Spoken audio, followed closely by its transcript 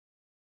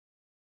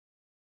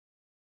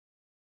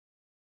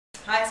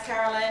Hi, it's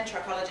Carolyn,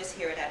 Trichologist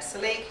here at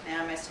Absolique.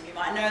 Now, most of you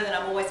might know that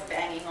I'm always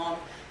banging on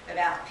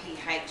about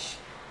pH,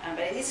 but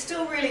it is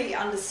still really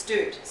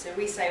understood. So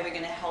we say we're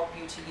going to help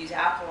you to use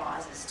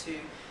alkalizers to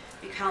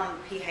become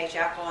pH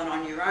alkaline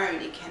on your own.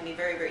 It can be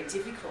very, very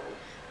difficult,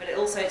 but it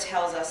also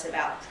tells us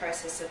about the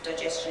process of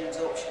digestion,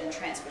 absorption and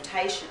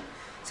transportation.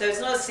 So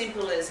it's not as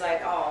simple as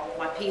like, oh,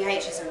 my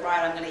pH isn't right,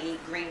 I'm going to eat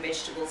green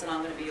vegetables and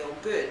I'm going to be all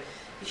good.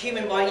 The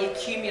human body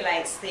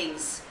accumulates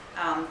things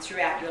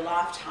throughout your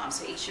lifetime,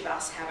 so each of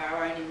us have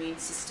our own immune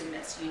system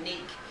that's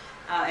unique,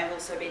 and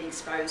also been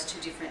exposed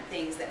to different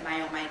things that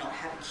may or may not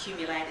have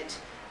accumulated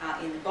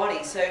in the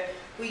body. So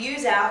we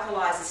use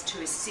alkalizers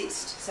to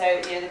assist. So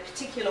the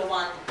particular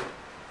one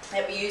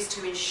that we use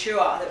to ensure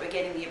that we're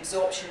getting the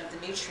absorption of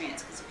the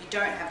nutrients, because if you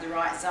don't have the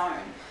right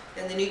zone,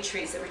 then the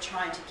nutrients that we're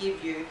trying to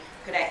give you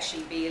could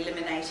actually be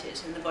eliminated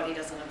and the body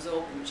doesn't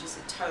absorb them, which is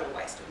a total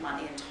waste of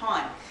money and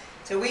time.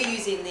 So we're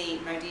using the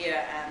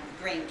Modia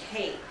Green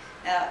Key.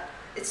 Now,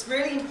 it's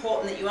really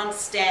important that you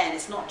understand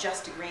it's not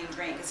just a green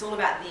drink, it's all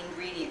about the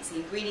ingredients. The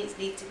ingredients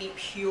need to be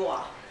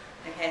pure.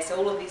 Okay, so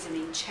all of these are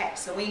being checked.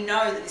 So we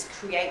know that this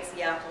creates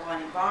the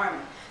alkaline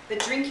environment. But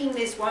drinking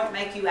this won't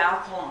make you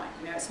alkaline.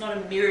 It's not a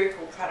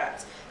miracle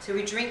product. So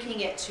we're drinking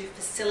it to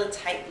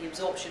facilitate the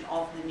absorption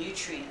of the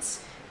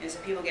nutrients. So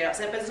people get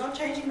upset, but it's not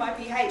changing my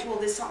pH. Well,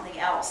 there's something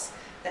else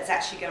that's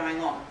actually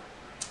going on.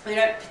 We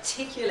don't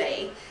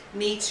particularly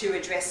need to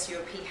address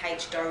your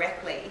pH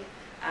directly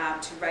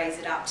to raise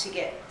it up to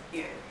get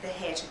the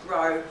hair to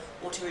grow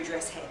or to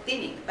address hair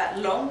thinning. But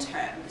long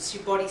term, it's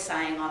your body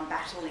saying I'm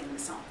battling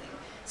with something.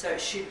 So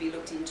it should be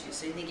looked into.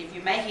 So you think if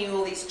you're making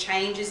all these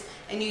changes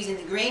and using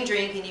the green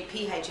drink and your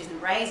pH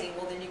isn't raising,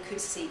 well then you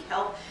could seek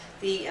help.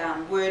 The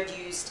word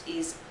used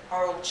is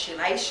oral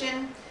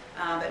chelation.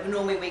 But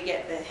normally we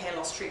get the hair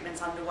loss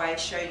treatments underway,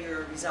 show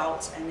you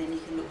results, and then you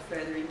can look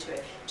further into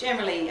it.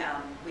 Generally,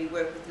 we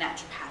work with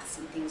naturopaths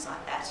and things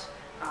like that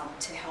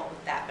to help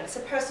with that, but it's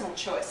a personal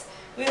choice.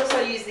 We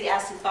also use the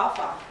acid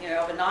buffer,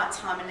 of a night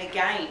time, and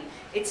again,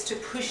 it's to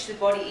push the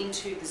body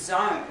into the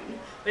zone,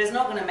 but it's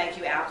not going to make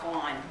you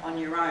alkaline on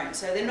your own.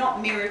 So they're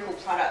not miracle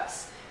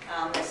products.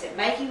 As I said,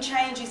 making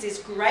changes is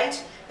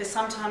great, but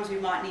sometimes we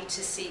might need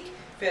to seek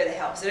further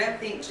help. So don't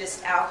think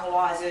just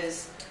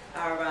alkalizers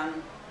are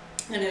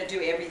going to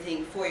do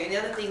everything for you. And the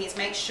other thing is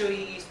make sure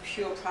you use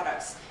pure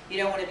products. You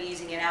don't want to be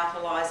using an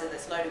alkalizer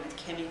that's loaded with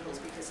chemicals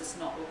because it's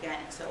not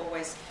organic. So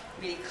always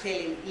really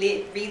clearly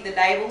read the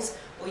labels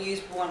or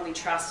use one we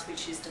trust,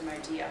 which is the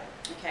Modia.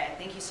 Okay,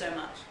 thank you so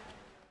much.